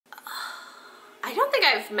don't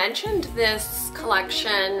think I've mentioned this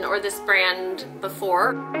collection or this brand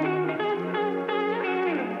before.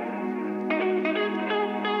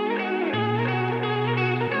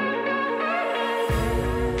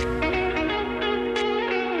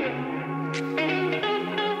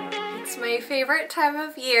 It's my favorite time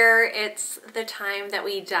of year. It's the time that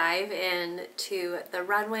we dive into the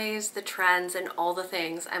runways, the trends, and all the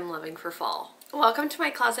things I'm loving for fall. Welcome to my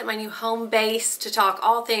closet, my new home base to talk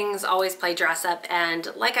all things always play dress up. And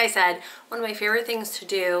like I said, one of my favorite things to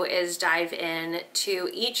do is dive in to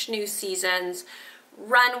each new season's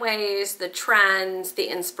runways, the trends, the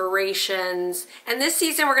inspirations. And this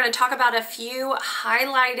season we're going to talk about a few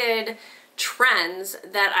highlighted trends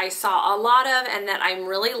that I saw a lot of and that I'm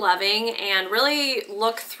really loving, and really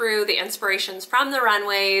look through the inspirations from the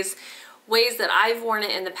runways, ways that I've worn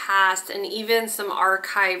it in the past, and even some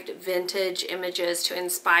archived vintage images to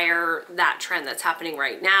inspire that trend that's happening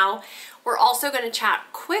right now. We're also going to chat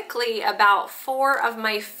quickly about 4 of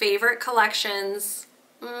my favorite collections,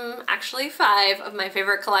 actually 5 of my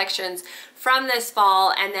favorite collections from this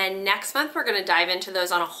fall, and then next month we're going to dive into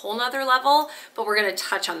those on a whole nother level, but we're going to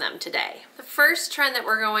touch on them today. The first trend that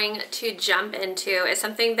we're going to jump into is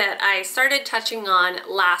something that I started touching on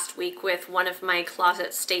last week with one of my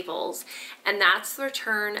closet staples, and that's the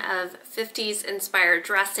return of 50s inspired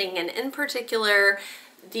dressing, and in particular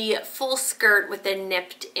the full skirt with the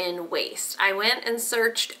nipped in waist. I went and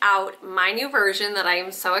searched out my new version that I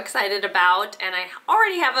am so excited about, and I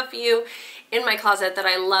already have a few in my closet that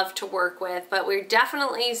I love to work with, but we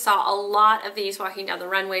definitely saw a lot of these walking down the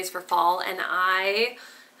runways for fall, and I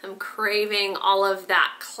am craving all of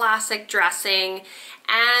that classic dressing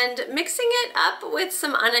and mixing it up with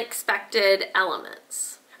some unexpected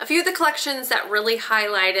elements. A few of the collections that really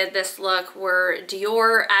highlighted this look were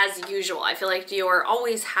Dior as usual. I feel like Dior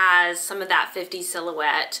always has some of that 50s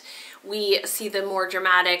silhouette. We see the more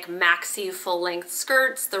dramatic maxi full-length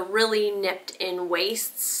skirts, the really nipped in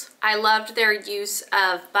waists. I loved their use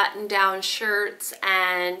of button-down shirts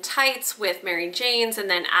and tights with Mary Janes, and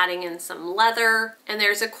then adding in some leather. And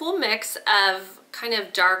there's a cool mix of kind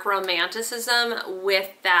of dark romanticism with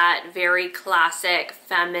that very classic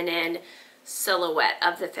feminine silhouette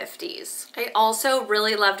of the 50s. I also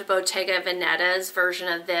really loved Bottega Veneta's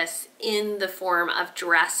version of this in the form of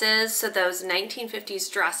dresses. So those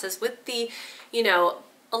 1950s dresses with the, you know,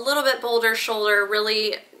 a little bit bolder shoulder,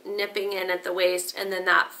 really nipping in at the waist, and then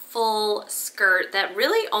that full skirt that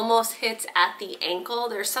really almost hits at the ankle.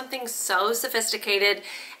 There's something so sophisticated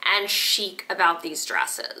and chic about these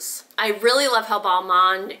dresses. I really love how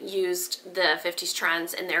Balmain used the 50s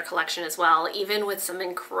trends in their collection as well, even with some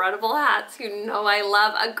incredible hats. You know I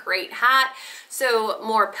love a great hat. So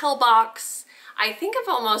more pillbox. I think of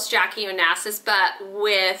almost Jackie Onassis, but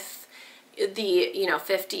with the, you know,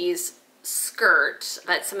 50s skirt,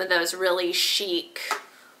 but some of those really chic,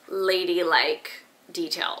 ladylike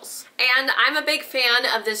details. And I'm a big fan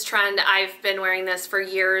of this trend. I've been wearing this for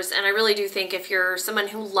years, and I really do think if you're someone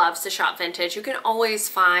who loves to shop vintage, you can always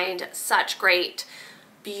find such great,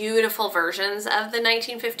 beautiful versions of the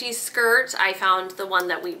 1950s skirt. I found the one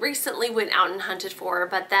that we recently went out and hunted for,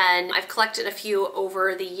 but then I've collected a few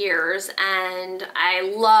over the years, and I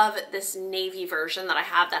love this navy version that I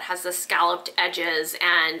have that has the scalloped edges,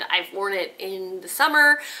 and I've worn it in the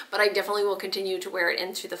summer, but I definitely will continue to wear it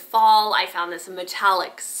into the fall. I found this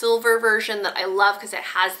metallic silver version that I love because it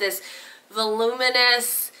has this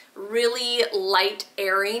voluminous, really light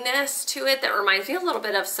airiness to it that reminds me a little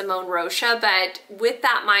bit of Simone Rocha, but with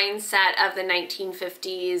that mindset of the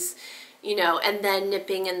 1950s, you know, and then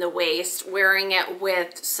nipping in the waist, wearing it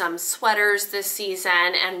with some sweaters this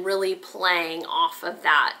season and really playing off of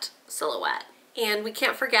that silhouette. And we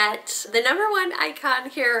can't forget the #1 icon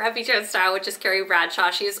here at BJONESSTYLE, which is Carrie Bradshaw.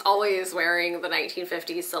 She is always wearing the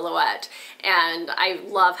 1950s silhouette, and I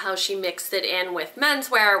love how she mixed it in with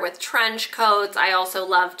menswear, with trench coats. I also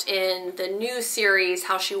loved in the new series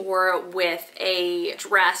how she wore it with a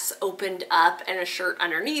dress opened up and a shirt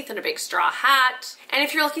underneath and a big straw hat. And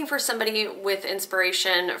if you're looking for somebody with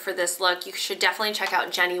inspiration for this look, you should definitely check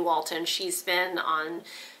out Jenny Walton. She's been on,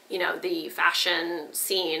 you know, the fashion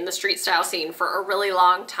scene, the street style scene for a really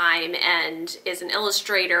long time, and is an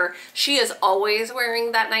illustrator. She is always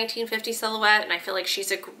wearing that 1950 silhouette, and I feel like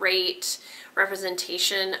she's a great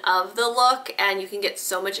representation of the look, and you can get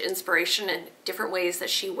so much inspiration in different ways that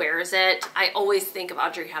she wears it. I always think of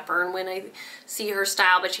Audrey Hepburn when I see her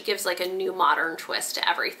style, but she gives like a new modern twist to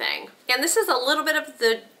everything. And this is a little bit of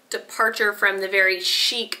the departure from the very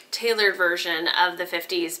chic tailored version of the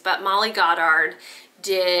 50s, but Molly Goddard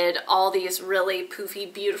did all these really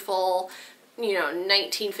poofy, beautiful you know,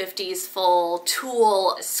 1950s full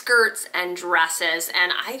tulle skirts and dresses,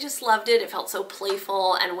 and I just loved it. It felt so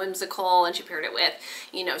playful and whimsical, and she paired it with,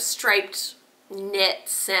 you know, striped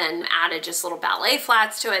knits and added just little ballet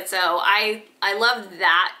flats to it. So I loved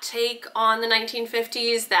that take on the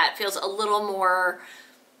 1950s that feels a little more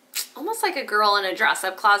almost like a girl in a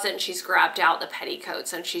dress-up closet, and she's grabbed out the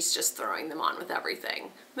petticoats and she's just throwing them on with everything.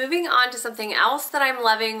 Moving on to something else that I'm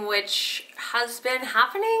loving, which has been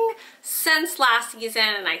happening since last season,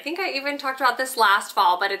 and I think I even talked about this last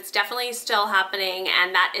fall, but it's definitely still happening,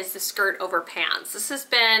 and that is the skirt over pants. This has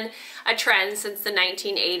been a trend since the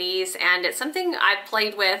 1980s, and it's something I've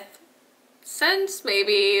played with since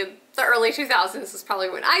maybe the early 2000s is probably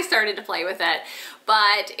when I started to play with it,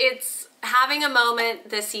 but it's having a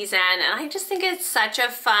moment this season, and I just think it's such a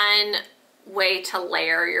fun way to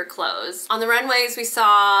layer your clothes. On the runways, we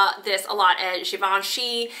saw this a lot at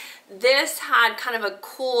Givenchy. This had kind of a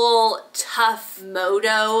cool, tough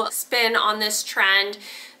moto spin on this trend,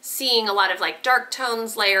 seeing a lot of like dark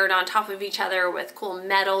tones layered on top of each other with cool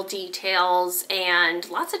metal details and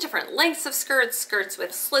lots of different lengths of skirts, skirts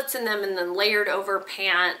with slits in them and then layered over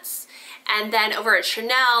pants. And then over at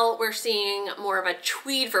Chanel, we're seeing more of a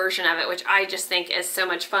tweed version of it, which I just think is so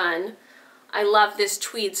much fun. I love this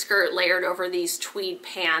tweed skirt layered over these tweed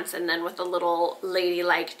pants and then with a little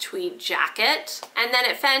ladylike tweed jacket. And then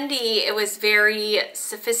at Fendi, it was very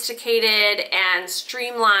sophisticated and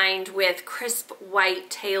streamlined with crisp white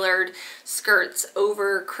tailored skirts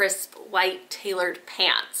over crisp white tailored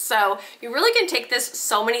pants. So you really can take this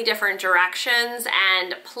so many different directions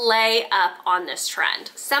and play up on this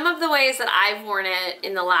trend. Some of the ways that I've worn it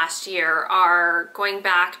in the last year are going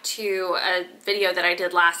back to a video that I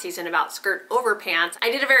did last season about skirt over pants. I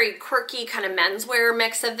did a very quirky kind of menswear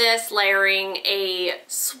mix of this, layering a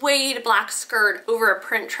suede black skirt over a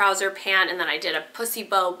print trouser pant, and then I did a pussy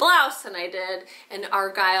bow blouse, and I did an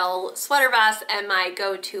argyle sweater vest, and my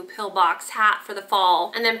go-to pillbox hat for the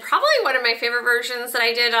fall. And then probably one of my favorite versions that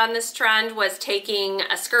I did on this trend was taking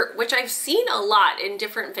a skirt, which I've seen a lot in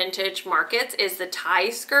different vintage markets, is the tie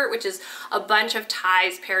skirt, which is a bunch of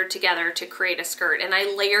ties paired together to create a skirt. And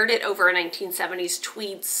I layered it over a 1970s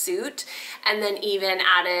tweed suit, and then even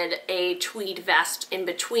added a tweed vest in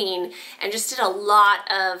between, and just did a lot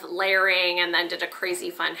of layering and then did a crazy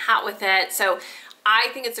fun hat with it. So I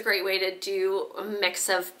think it's a great way to do a mix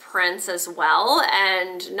of prints as well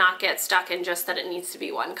and not get stuck in just that it needs to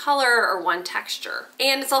be one color or one texture.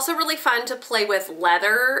 And it's also really fun to play with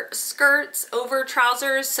leather skirts over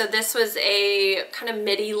trousers. So this was a kind of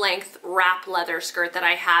midi length wrap leather skirt that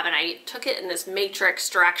I have, and I took it in this matrix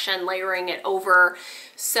direction, layering it over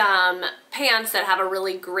some pants that have a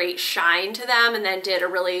really great shine to them, and then did a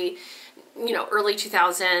really, you know, early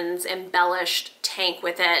 2000s embellished tank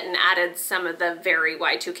with it and added some of the very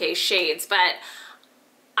Y2K shades. But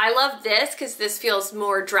I love this because this feels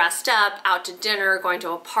more dressed up, out to dinner, going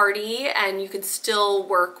to a party, and you can still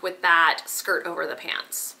work with that skirt over the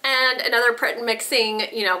pants. And another print mixing,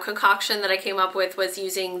 you know, concoction that I came up with was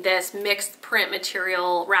using this mixed print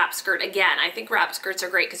material wrap skirt. Again, I think wrap skirts are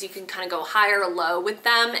great because you can kind of go high or low with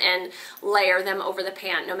them and layer them over the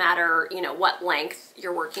pant no matter, you know, what length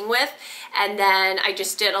you're working with. And then I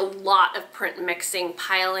just did a lot of print mixing,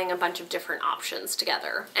 piling a bunch of different options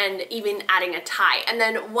together and even adding a tie. And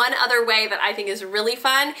then one other way that I think is really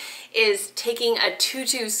fun is taking a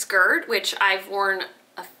tutu skirt, which I've worn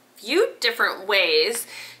a few different ways,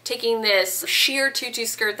 taking this sheer tutu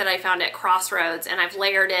skirt that I found at Crossroads, and I've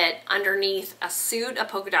layered it underneath a suit, a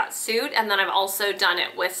polka dot suit, and then I've also done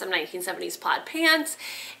it with some 1970s plaid pants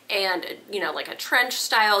and, you know, like a trench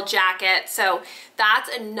style jacket. So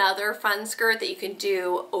that's another fun skirt that you can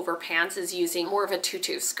do over pants, is using more of a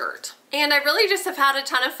tutu skirt. And I really just have had a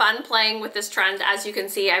ton of fun playing with this trend. As you can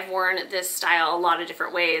see, I've worn this style a lot of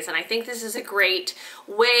different ways, and I think this is a great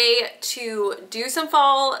way to do some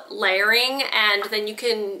fall layering, and then you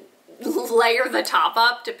can layer the top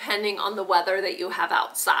up depending on the weather that you have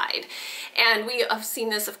outside. And we have seen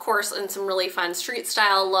this, of course, in some really fun street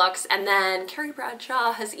style looks, and then Carrie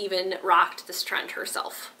Bradshaw has even rocked this trend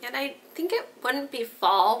herself. And I think it wouldn't be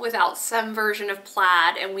fall without some version of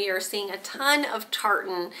plaid, and we are seeing a ton of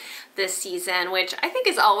tartan this season, which I think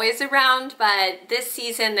is always around, but this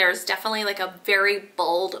season there's definitely like a very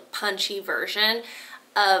bold, punchy version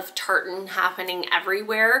of tartan happening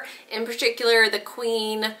everywhere. In particular, the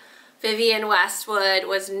Queen Vivienne Westwood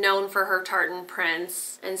was known for her tartan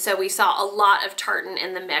prints, and so we saw a lot of tartan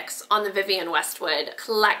in the mix on the Vivienne Westwood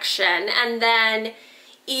collection. And then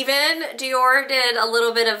Even Dior did a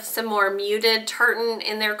little bit of some more muted tartan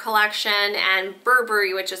in their collection, and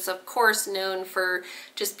Burberry, which is of course known for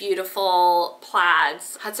just beautiful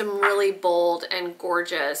plaids, had some really bold and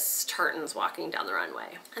gorgeous tartans walking down the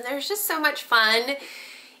runway. And there's just so much fun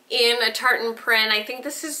in a tartan print. I think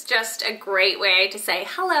this is just a great way to say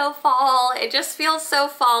hello fall. It just feels so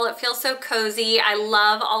fall. It feels so cozy. I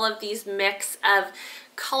love all of these mix of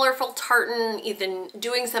colorful tartan, even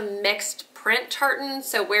doing some mixed print tartan,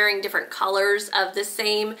 so wearing different colors of the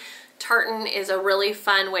same tartan is a really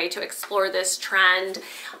fun way to explore this trend.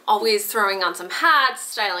 Always throwing on some hats,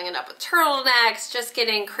 styling it up with turtlenecks, just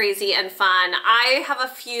getting crazy and fun. I have a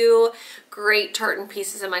few great tartan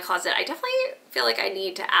pieces in my closet. I definitely feel like I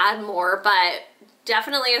need to add more, but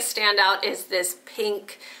definitely a standout is this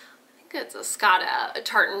pink, it's a Scotta, a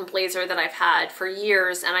tartan blazer that I've had for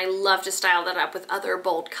years, and I love to style that up with other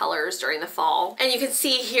bold colors during the fall. And you can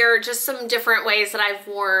see here just some different ways that I've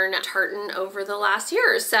worn tartan over the last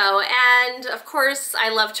year or so. And of course, I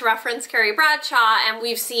love to reference Carrie Bradshaw, and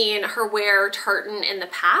we've seen her wear tartan in the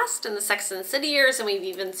past in the Sex and the City years, and we've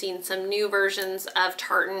even seen some new versions of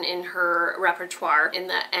tartan in her repertoire in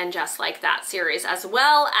the And Just Like That series, as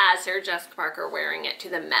well as Sarah Jessica Parker wearing it to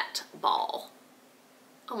the Met Ball.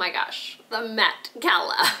 Oh my gosh, the Met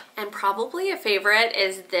Gala. And probably a favorite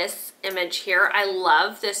is this image here. I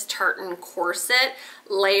love this tartan corset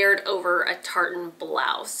layered over a tartan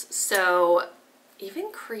blouse. So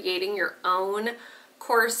even creating your own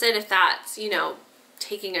corset, if that's, you know,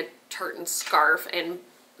 taking a tartan scarf and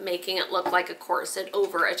making it look like a corset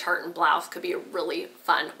over a tartan blouse could be a really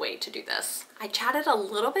fun way to do this. I chatted a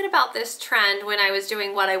little bit about this trend when I was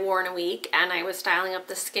doing What I Wore in a Week, and I was styling up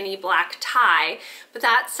the skinny black tie, but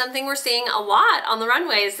that's something we're seeing a lot on the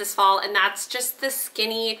runways this fall, and that's just the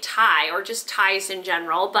skinny tie, or just ties in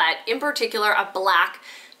general, but in particular a black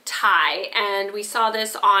tie. And we saw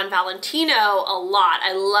this on Valentino a lot.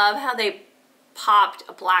 I love how they popped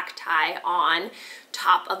a black tie on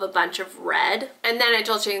top of a bunch of red. And then at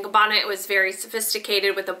Dolce & Gabbana, it was very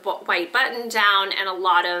sophisticated with a white button down and a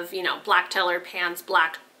lot of, you know, black tailored pants,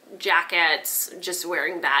 black jackets, just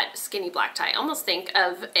wearing that skinny black tie. I almost think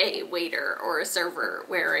of a waiter or a server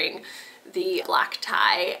wearing the black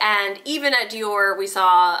tie. And even at Dior, we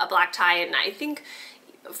saw a black tie, and I think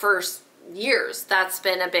for years that's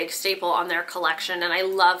been a big staple on their collection, and I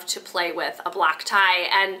love to play with a black tie.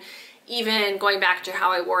 And even going back to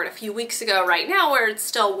how I wore it a few weeks ago right now, where it's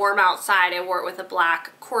still warm outside, I wore it with a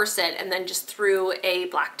black corset and then just threw a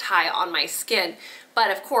black tie on my skin.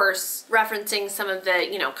 But of course, referencing some of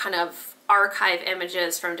the, you know, kind of archive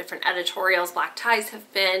images from different editorials, black ties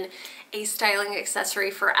have been a styling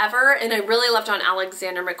accessory forever. And I really loved on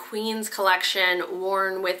Alexander McQueen's collection,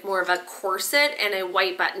 worn with more of a corset and a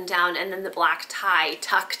white button down, and then the black tie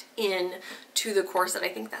tucked in to the corset. I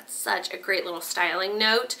think that's such a great little styling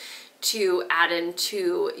note to add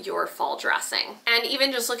into your fall dressing. And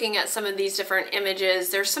even just looking at some of these different images,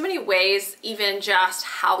 there's so many ways, even just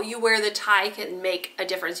how you wear the tie can make a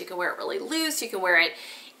difference. You can wear it really loose, you can wear it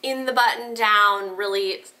in the button down,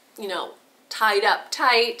 really, you know, tied up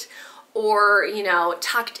tight, or, you know,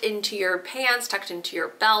 tucked into your pants, tucked into your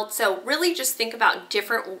belt. So really just think about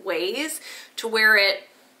different ways to wear it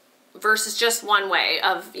versus just one way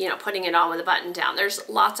of, you know, putting it on with a button down. There's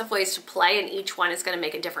lots of ways to play, and each one is going to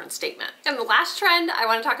make a different statement. And the last trend I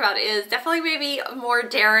want to talk about is definitely maybe more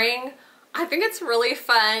daring. I think it's really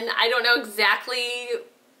fun. I don't know exactly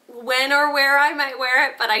when or where I might wear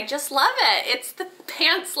it, but I just love it. It's the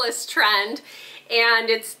pantsless trend, and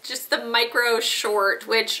it's just the micro short,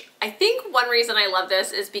 which I think one reason I love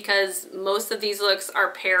this is because most of these looks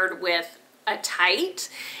are paired with a tight.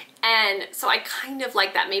 And so I kind of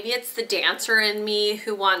like that. Maybe it's the dancer in me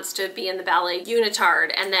who wants to be in the ballet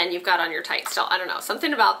unitard, and then you've got on your tight still. I don't know,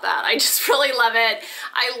 something about that. I just really love it.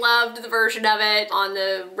 I loved the version of it on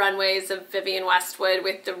the runways of Vivienne Westwood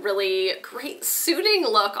with the really great suiting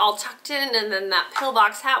look all tucked in, and then that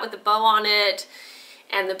pillbox hat with the bow on it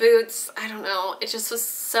and the boots. I don't know, it just was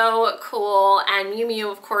so cool. And Miu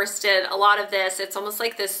Miu, of course, did a lot of this. It's almost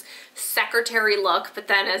like this secretary look, but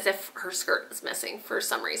then as if her skirt is missing for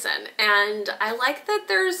some reason. And I like that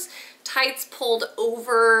there's tights pulled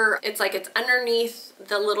over. It's like it's underneath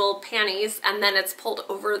the little panties, and then it's pulled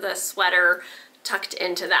over the sweater tucked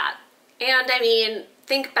into that. And I mean,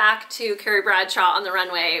 think back to Carrie Bradshaw on the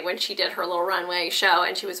runway when she did her little runway show,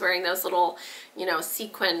 and she was wearing those little, you know,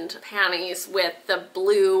 sequined panties with the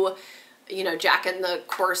blue, you know, jacket and the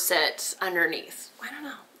corset underneath. I don't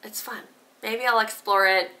know, it's fun. Maybe I'll explore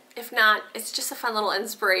it. If not, it's just a fun little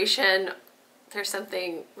inspiration There's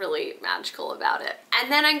something really magical about it. And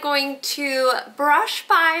then I'm going to brush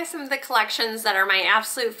by some of the collections that are my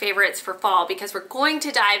absolute favorites for fall, because we're going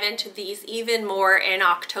to dive into these even more in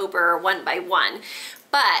October one by one.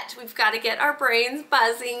 But we've got to get our brains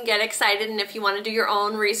buzzing, get excited, and if you want to do your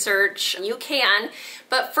own research, you can.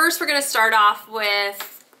 But first we're going to start off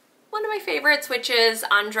with one of my favorites, which is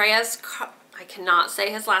Andreas, I cannot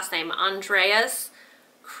say his last name, Andreas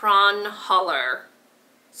Kronhaller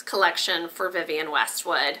collection for Vivienne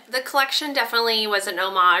Westwood. The collection definitely was an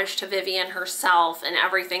homage to Vivienne herself and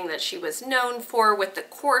everything that she was known for, with the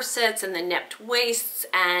corsets and the nipped waists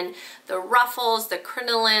and the ruffles, the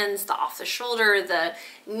crinolines, the off the shoulder, the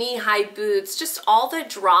knee-high boots, just all the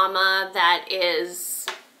drama that is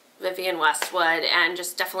Vivienne Westwood, and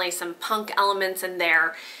just definitely some punk elements in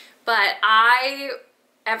there. But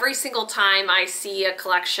every single time I see a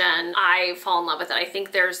collection, I fall in love with it. I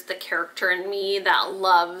think there's the character in me that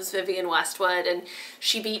loves Vivienne Westwood, and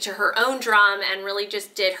she beat to her own drum and really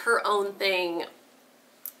just did her own thing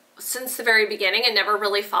since the very beginning and never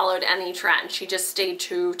really followed any trend. She just stayed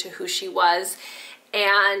true to who she was.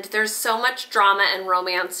 And there's so much drama and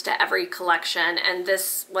romance to every collection, and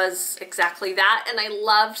this was exactly that. And I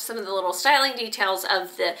loved some of the little styling details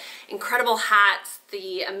of the incredible hats,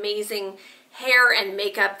 the amazing hair and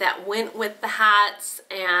makeup that went with the hats,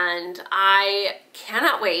 and I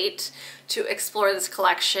cannot wait to explore this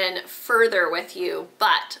collection further with you.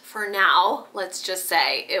 But for now, let's just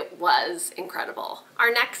say it was incredible.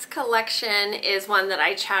 Our next collection is one that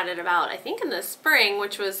I chatted about, I think in the spring,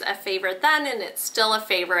 which was a favorite then, and it's still a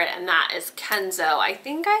favorite, and that is Kenzo. I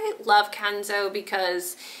think I love Kenzo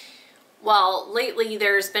because, well, lately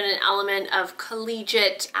there's been an element of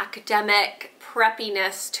collegiate, academic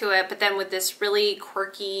preppiness to it, but then with this really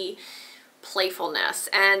quirky playfulness,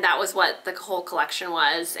 and that was what the whole collection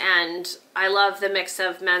was. And I love the mix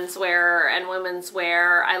of menswear and women's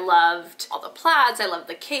wear. I loved all the plaids, I love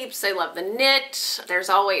the capes, I love the knit. There's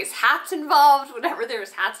always hats involved. Whenever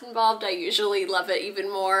there's hats involved, I usually love it even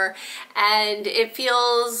more. And it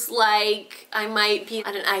feels like I might be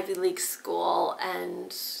at an Ivy League school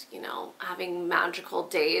and, you know, having magical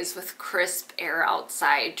days with crisp air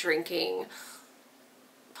outside, drinking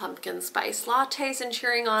pumpkin spice lattes and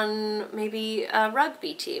cheering on maybe a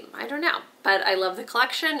rugby team. I don't know, but I love the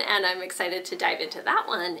collection and I'm excited to dive into that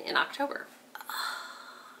one in October.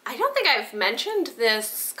 I don't think I've mentioned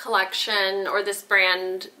this collection or this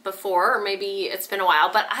brand before, or maybe it's been a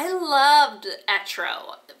while, but I loved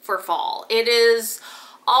Etro for fall. It is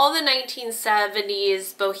all the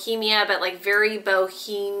 1970s bohemia, but like very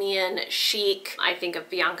bohemian chic. I think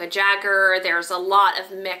of Bianca Jagger. There's a lot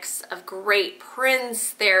of mix of great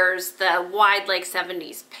prints. There's the wide leg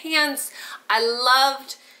 70s pants. I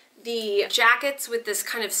loved the jackets with this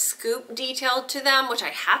kind of scoop detail to them, which I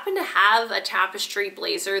happen to have a tapestry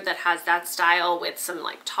blazer that has that style with some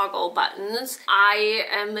like toggle buttons. I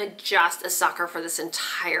am just a sucker for this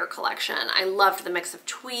entire collection. I loved the mix of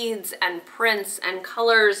tweeds and prints and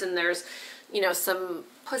colors, and there's, you know, some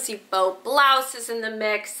pussy bow blouses in the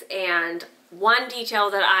mix. And one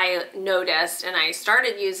detail that I noticed and I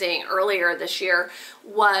started using earlier this year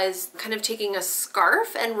was kind of taking a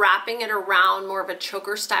scarf and wrapping it around more of a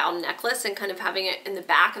choker style necklace and kind of having it in the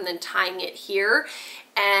back and then tying it here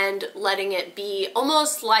and letting it be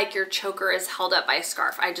almost like your choker is held up by a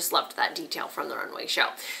scarf. I just loved that detail from the Runway show.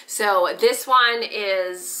 So this one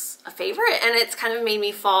is a favorite, and it's kind of made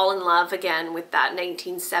me fall in love again with that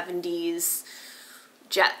 1970s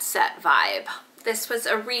jet set vibe. This was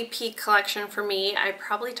a repeat collection for me. I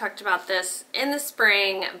probably talked about this in the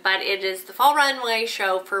spring, but it is the fall runway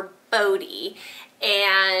show for Bodhi.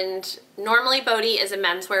 And normally Bodhi is a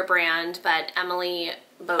menswear brand, but Emily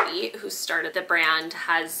Bodhi, who started the brand,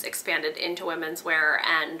 has expanded into women's wear,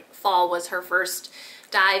 and fall was her first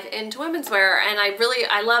dive into women's wear. And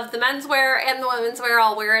I love the menswear and the women's wear.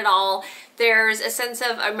 I'll wear it all. There's a sense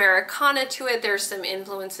of Americana to it. There's some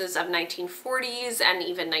influences of 1940s and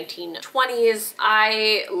even 1920s.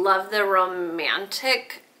 I love the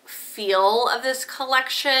romantic feel of this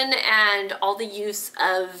collection and all the use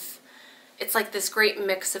of, it's like this great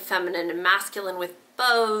mix of feminine and masculine with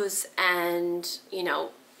bows and, you know,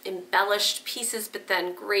 embellished pieces, but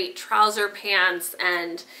then great trouser pants.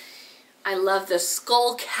 And I love the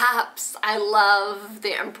skull caps. I love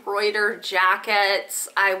the embroidered jackets.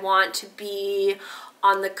 I want to be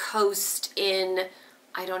on the coast in,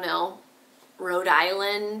 I don't know, Rhode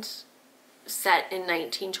Island, set in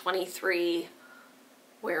 1923,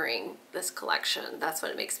 wearing this collection. That's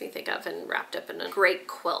what it makes me think of, and wrapped up in a great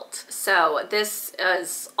quilt. So this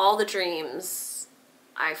is all the dreams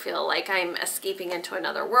I feel like I'm escaping into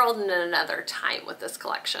another world and another time with this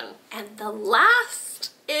collection. And the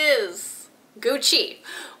last is Gucci,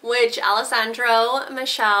 which Alessandro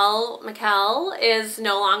Michele is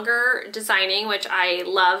no longer designing, which I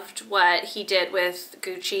loved what he did with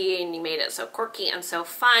Gucci, and he made it so quirky and so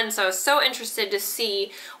fun. So I was so interested to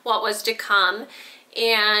see what was to come.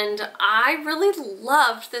 And I really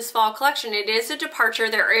loved this fall collection. It is a departure.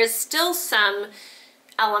 There is still some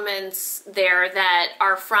elements there that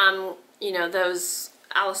are from, you know, those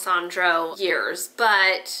Alessandro years,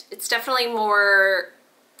 but it's definitely more,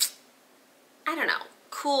 I don't know,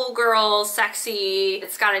 cool girl, sexy.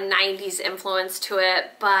 It's got a 90s influence to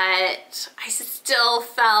it, but I still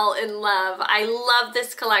fell in love. I love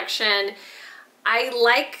this collection. I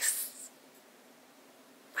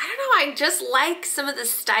don't know, I just like some of the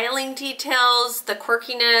styling details, the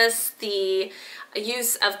quirkiness, the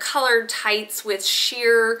use of colored tights with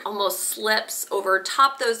sheer almost slips over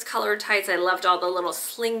top those colored tights. I loved all the little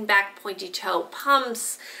sling back pointy toe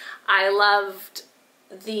pumps. I loved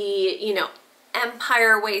the, you know,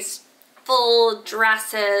 empire waist full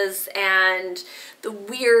dresses and the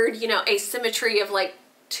weird, you know, asymmetry of like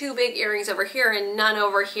 2 big earrings over here and none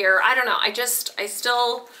over here. I don't know,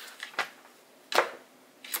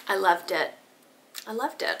 I loved it. I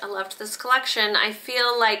loved it. I loved this collection. I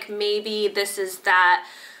feel like maybe this is that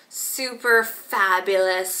super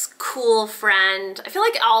fabulous, cool friend. I feel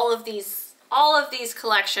like all of these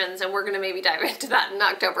collections, and we're gonna maybe dive into that in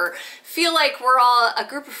October, feel like we're all a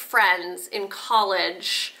group of friends in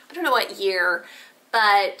college. I don't know what year,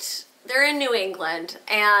 but they're in New England.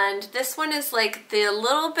 And this one is like the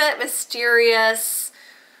little bit mysterious,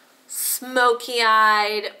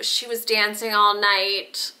 smoky-eyed, she was dancing all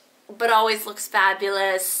night, but always looks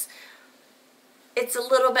fabulous. It's a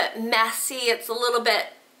little bit messy. It's a little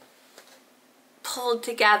bit pulled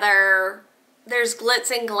together. There's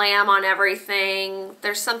glitz and glam on everything.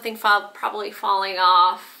 There's something probably falling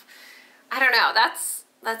off. I don't know.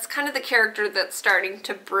 That's kind of the character that's starting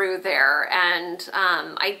to brew there. And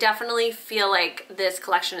I definitely feel like this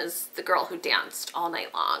collection is the girl who danced all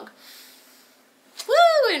night long.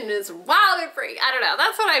 Woo! And is wild and free. I don't know.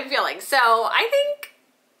 That's what I'm feeling. So I think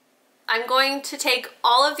I'm going to take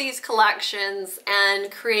all of these collections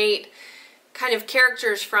and create kind of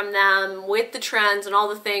characters from them with the trends and all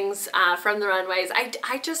the things from the runways.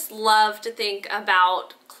 I just love to think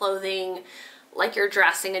about clothing like you're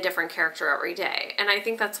dressing a different character every day. And I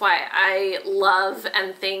think that's why I love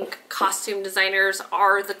and think costume designers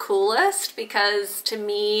are the coolest, because to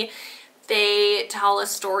me, they tell a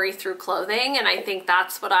story through clothing, and I think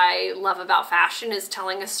that's what I love about fashion, is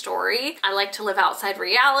telling a story. I like to live outside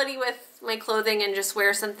reality with my clothing and just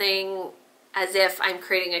wear something as if I'm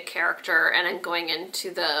creating a character and I'm going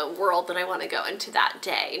into the world that I want to go into that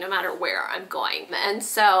day, no matter where I'm going. And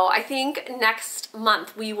so I think next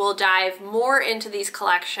month we will dive more into these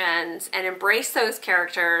collections and embrace those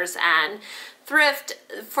characters and thrift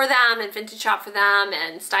for them and vintage shop for them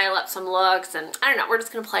and style up some looks. And I don't know, we're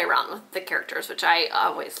just gonna play around with the characters, which I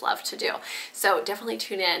always love to do. So definitely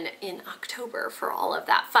tune in October for all of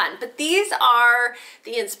that fun. But these are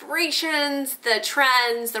the inspirations, the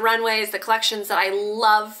trends, the runways, the collections that I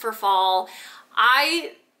love for fall.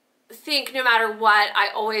 I think no matter what, I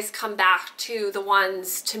always come back to the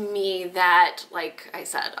ones, to me, that, like I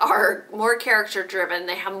said, are more character driven.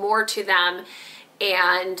 They have more to them,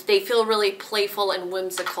 and they feel really playful and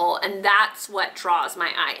whimsical, and that's what draws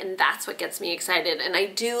my eye, and that's what gets me excited. And I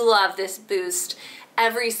do love this boost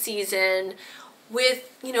every season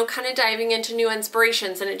with, you know, kind of diving into new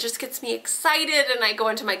inspirations, and it just gets me excited, and I go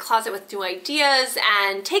into my closet with new ideas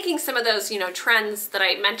and taking some of those, you know, trends that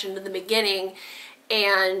I mentioned in the beginning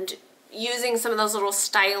and using some of those little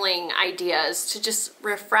styling ideas to just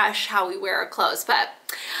refresh how we wear our clothes. But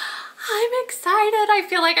I'm excited. I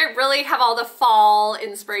feel like I really have all the fall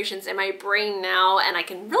inspirations in my brain now, and I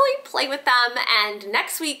can really play with them. And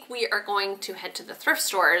next week we are going to head to the thrift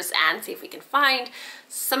stores and see if we can find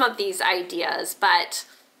some of these ideas, but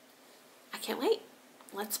I can't wait.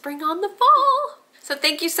 Let's bring on the fall. So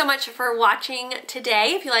thank you so much for watching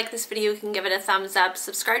today. If you like this video, you can give it a thumbs up.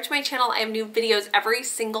 Subscribe to my channel. I have new videos every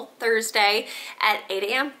single Thursday at 8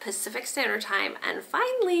 a.m. Pacific Standard Time. And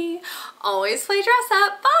finally, always play dress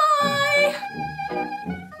up. Bye!